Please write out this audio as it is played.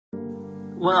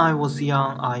When I was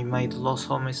young, I made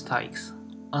lots of mistakes.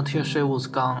 Until she was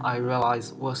gone, I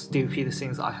realized what stupid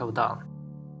things I have done.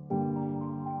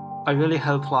 I really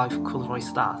hope life could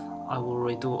restart. I will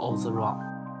redo all the wrong.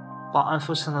 But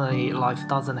unfortunately, life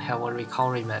doesn't have a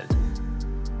recovery mode.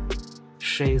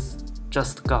 She's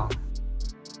just gone.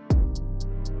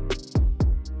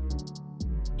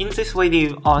 In this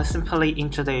video, I'll simply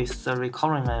introduce the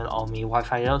recovery mode of Mir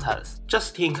Wi-Fi routers.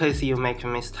 Just in case you make a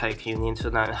mistake, you need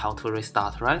to learn how to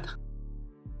restart, right?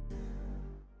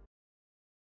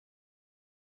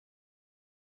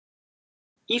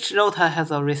 Each router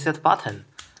has a reset button.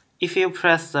 If you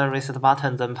press the reset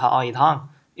button then power it on,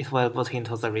 it will boot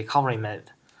into the recovery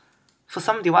mode. For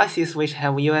some devices which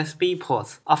have USB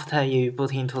ports, after you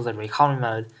boot into the recovery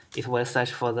mode, it will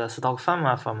search for the stock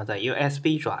firmware from the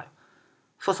USB drive.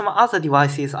 For some other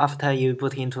devices, after you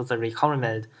boot into the recovery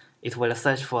mode, it will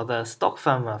search for the stock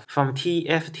firmware from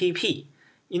TFTP.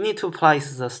 You need to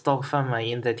place the stock firmware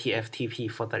in the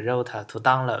TFTP for the router to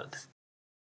download.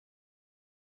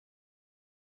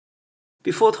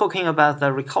 Before talking about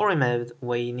the recovery mode,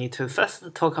 we need to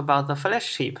first talk about the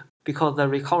flash chip, because the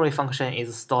recovery function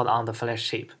is stored on the flash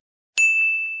chip.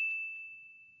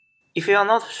 If you are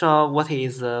not sure what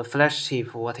is the flash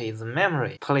chip, what is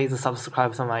memory, please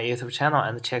subscribe to my YouTube channel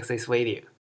and check this video.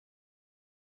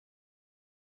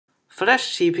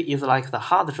 Flash chip is like the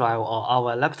hard drive or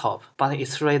our laptop, but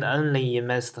it's read-only in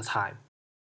most time.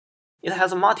 It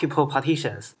has multiple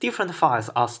partitions. Different files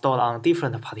are stored on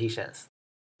different partitions.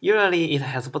 Usually it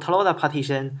has bootloader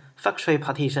partition, factory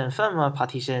partition, firmware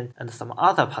partition, and some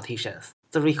other partitions.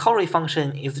 The recovery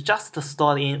function is just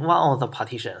stored in one of the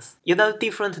partitions. You know,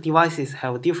 different devices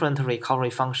have different recovery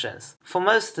functions. For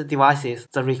most devices,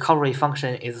 the recovery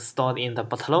function is stored in the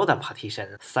bootloader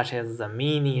partition, such as the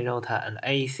Mini router and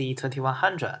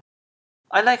AC2100.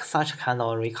 I like such kind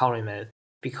of recovery mode,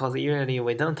 because usually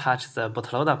we don't touch the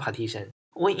bootloader partition.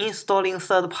 When installing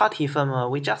third-party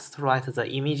firmware, we just write the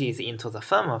images into the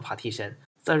firmware partition.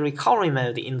 The recovery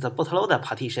mode in the bootloader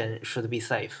partition should be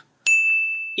safe.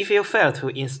 If you fail to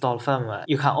install firmware,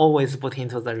 you can always boot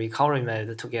into the recovery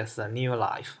mode to get the new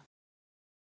life.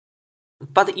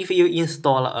 But if you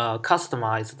install a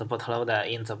customized bootloader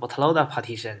in the bootloader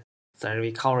partition, the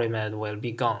recovery mode will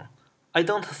be gone. I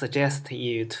don't suggest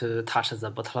you to touch the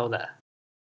bootloader.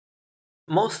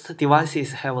 Most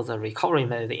devices have the recovery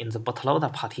mode in the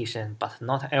bootloader partition, but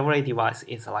not every device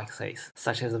is like this,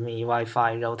 such as Mir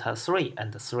Wi-Fi router 3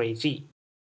 and 3G.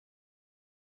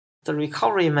 The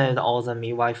recovery mode of the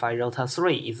Mir Wi-Fi router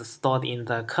 3 is stored in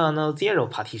the kernel 0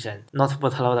 partition, not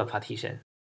bootloader partition.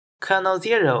 Kernel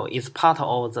 0 is part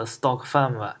of the stock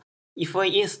firmware. If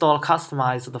we install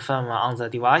customized firmware on the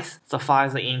device, the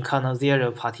files in kernel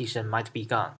 0 partition might be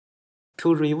gone.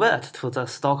 To revert to the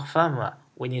stock firmware,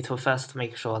 we need to first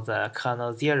make sure the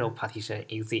kernel 0 partition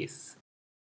exists.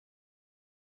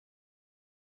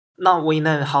 Now we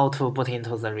know how to boot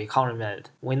into the recovery mode.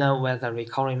 We know where the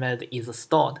recovery mode is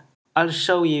stored. I'll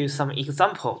show you some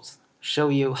examples, show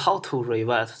you how to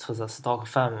revert to the stock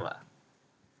firmware.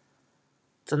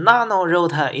 The Nano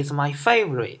router is my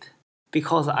favorite,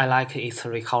 because I like its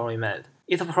recovery mode.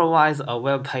 It provides a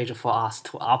web page for us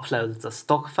to upload the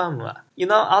stock firmware. You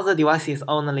know, other devices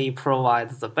only provide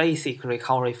the basic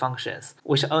recovery functions,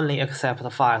 which only accept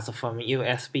files from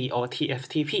USB or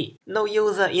TFTP. No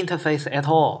user interface at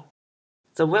all.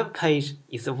 The web page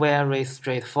is very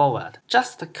straightforward.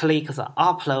 Just click the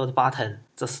upload button,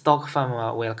 the stock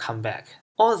firmware will come back.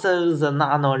 Although the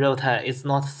Nano router is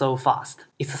not so fast,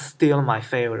 it's still my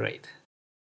favorite.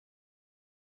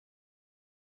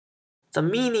 The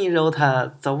Mini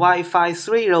router, the Wi-Fi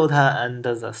 3 router, and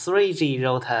the 3G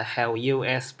router have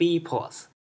USB ports.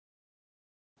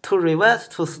 To revert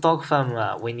to stock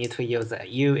firmware, we need to use a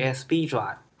USB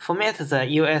drive. Format the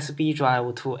USB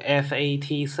drive to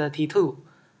FAT32.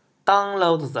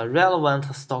 Download the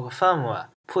relevant stock firmware,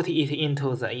 put it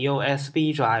into the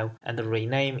USB drive, and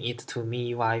rename it to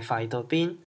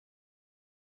MiWiFi.bin.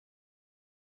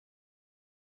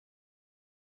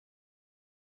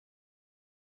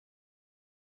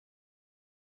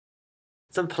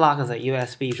 Then plug the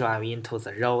USB drive into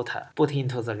the router, boot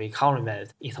into the recovery mode.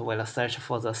 It will search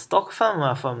for the stock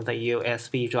firmware from the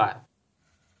USB drive.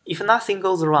 If nothing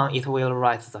goes wrong, it will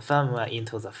write the firmware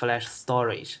into the flash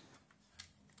storage.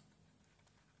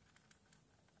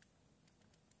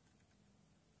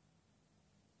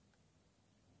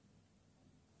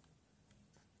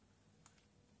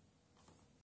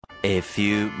 A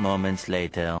few moments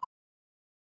later.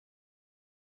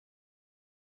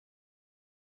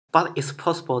 But it's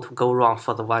possible to go wrong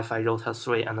for the Wi-Fi router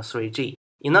 3 and 3G.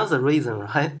 You know the reason,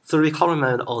 right? The recovery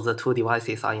mode of the two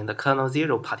devices are in the kernel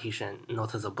 0 partition,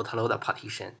 not the bootloader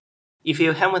partition. If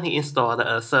you haven't installed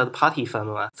a third-party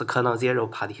firmware, the kernel 0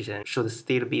 partition should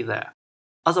still be there.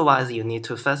 Otherwise, you need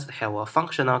to first have a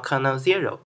functional kernel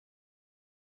 0.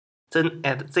 Then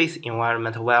add this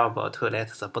environment variable to let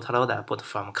the bootloader boot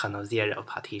from kernel 0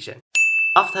 partition.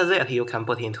 After that, you can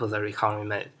boot into the recovery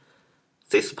mode.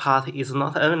 This part is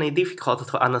not only difficult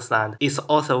to understand, it's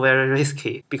also very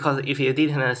risky, because if you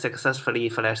didn't successfully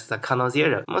flash the kernel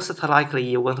 0, most likely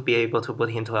you won't be able to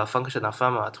boot into a functional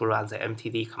firmware to run the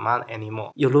mtd command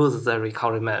anymore. You lose the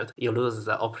recovery mode, you lose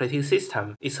the operating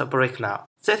system, it's a break now.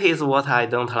 That is what I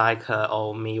don't like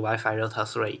of Mir Wi-Fi Router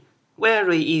 3.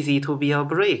 Very easy to be a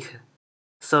break.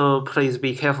 So please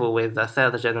be careful with the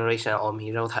third generation of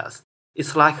Mir routers.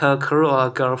 It's like a cruel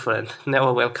girlfriend,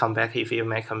 never will come back if you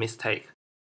make a mistake.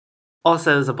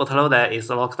 Also, the bootloader is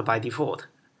locked by default.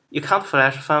 You can't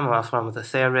flash firmware from the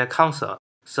serial console,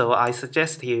 so I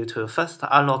suggest you to first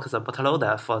unlock the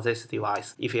bootloader for this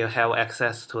device if you have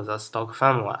access to the stock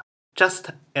firmware.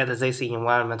 Just add this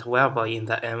environment variable in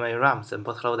the MA RAM, then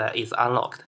bootloader is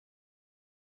unlocked.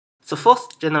 The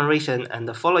fourth generation and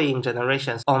the following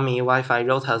generations of Mir Wi-Fi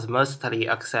routers mostly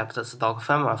accept stock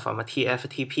firmware from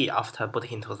TFTP after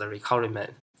booting into the recovery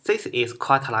mode. This is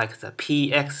quite like the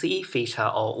PXE feature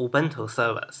of Ubuntu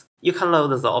servers. You can load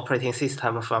the operating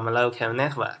system from a local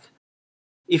network.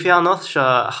 If you are not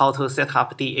sure how to set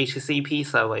up DHCP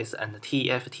service and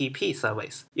TFTP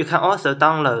service, you can also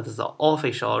download the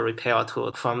official repair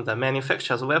tool from the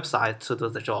manufacturer's website to do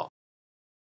the job.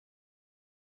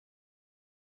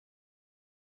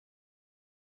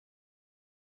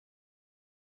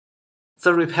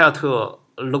 The repair tool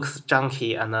looks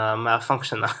junky and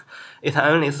malfunctional. It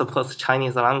only supports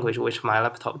Chinese language, which my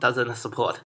laptop doesn't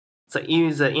support. The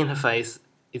user interface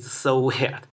is so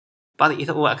weird, but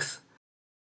it works.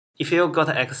 If you got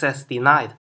access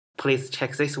denied, please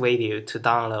check this video to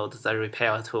download the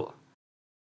repair tool.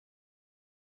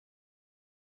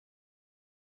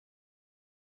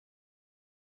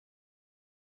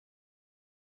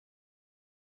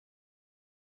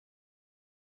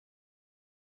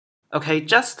 Okay,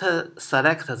 just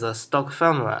select the stock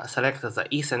firmware, select the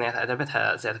Ethernet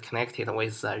adapter that connected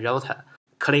with the router.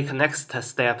 Click Next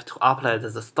step to upload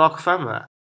the stock firmware.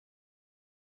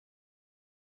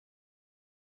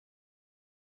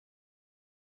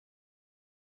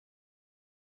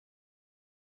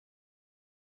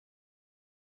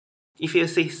 If you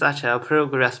see such a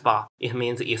progress bar, it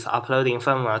means it's uploading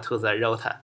firmware to the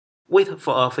router. Wait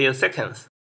for a few seconds.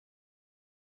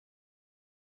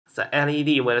 The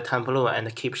LED will turn blue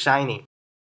and keep shining.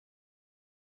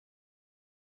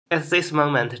 At this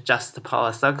moment, just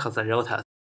power circle the router.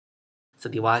 The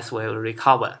device will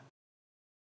recover.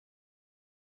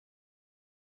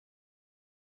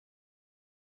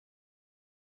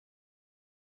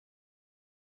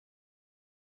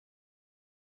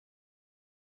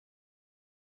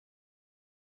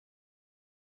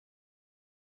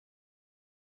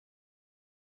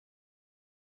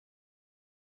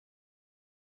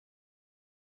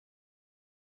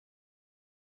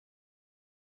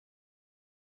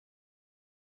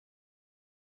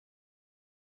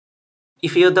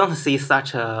 If you don't see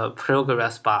such a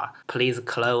progress bar, please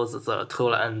close the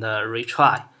tool and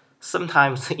retry.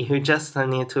 Sometimes you just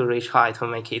need to retry to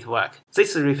make it work.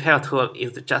 This repair tool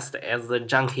is just as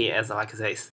junky as like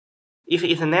this. If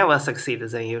it never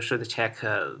succeeds, then you should check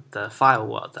the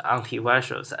firewall, the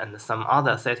antivirus, and some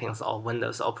other settings of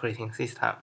Windows operating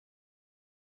system.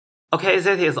 Okay,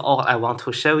 that is all I want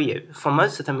to show you. For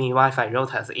most Mir Wi-Fi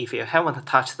routers, if you haven't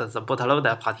touched the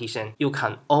bootloader partition, you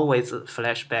can always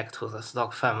flash back to the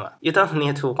stock firmware. You don't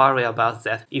need to worry about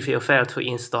that. If you fail to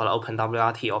install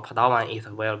OpenWRT or Padawan,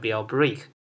 it will be a break.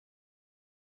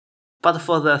 But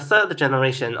for the third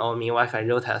generation of Mir Wi-Fi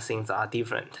router, things are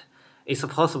different. It's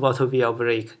possible to be a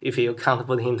break if you can't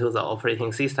boot into the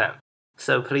operating system.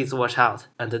 So please watch out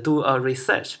and do a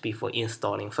research before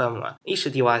installing firmware. Each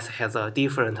device has a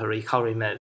different recovery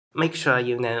mode. Make sure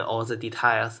you know all the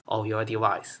details of your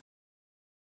device.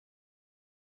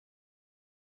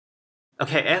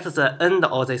 Okay, at the end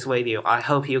of this video, I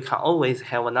hope you can always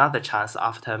have another chance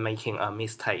after making a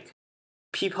mistake.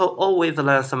 People always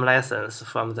learn some lessons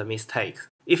from the mistakes.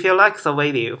 If you like the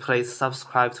video, please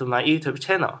subscribe to my YouTube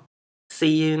channel.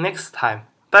 See you next time.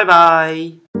 Bye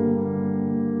bye!